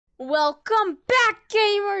Welcome back,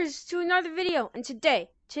 gamers, to another video. And today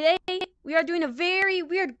we are doing a very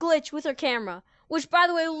weird glitch with our camera, which, by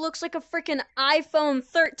the way, looks like a freaking iPhone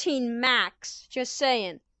 13 Max. Just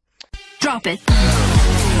saying. Drop it.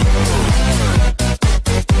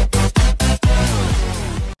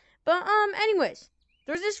 But anyways,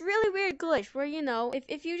 there's this really weird glitch where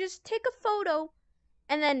if you just take a photo,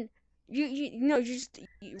 and then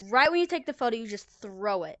right when you take the photo, you just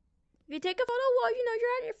throw it. If you take a photo while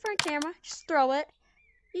you're on your front camera, just throw it.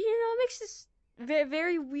 It makes this very,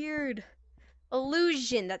 very weird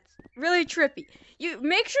illusion that's really trippy. You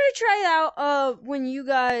make sure to try it out when you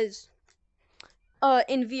guys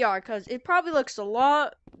in VR, because it probably looks a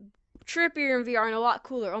lot trippier in VR and a lot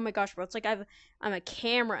cooler. Oh my gosh, bro, it's like I'm a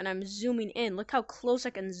camera and I'm zooming in. Look how close I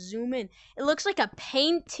can zoom in. It looks like a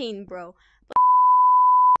painting, bro.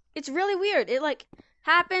 It's really weird. It like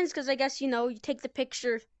happens because I guess you take the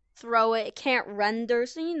picture, throw it, it can't render,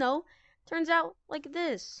 so turns out like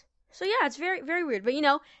this. So yeah, it's very, very weird. But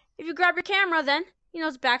if you grab your camera, then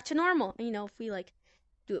it's back to normal. And if we like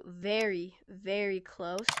do it very, very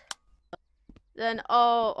close, then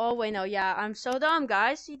oh wait, no, yeah, I'm so dumb,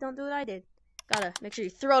 guys. See, don't do what I did. Gotta make sure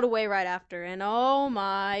you throw it away right after. And oh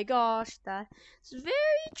my gosh, that's very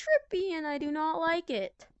trippy and I do not like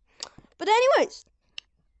it. But anyways,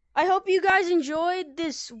 I hope you guys enjoyed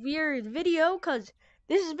this weird video, because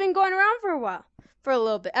this has been going around for a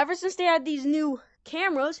little bit. Ever since they had these new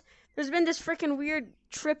cameras, there's been this freaking weird,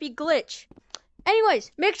 trippy glitch.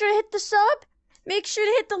 Anyways, make sure to hit the sub, make sure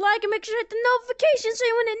to hit the like, and make sure to hit the notification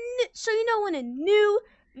so you know when a new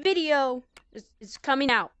video is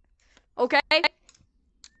coming out. Okay?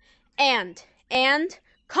 And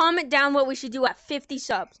comment down what we should do at 50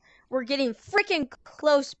 subs. We're getting freaking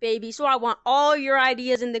close, baby. So I want all your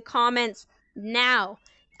ideas in the comments now.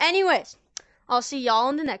 Anyways, I'll see y'all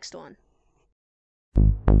in the next one.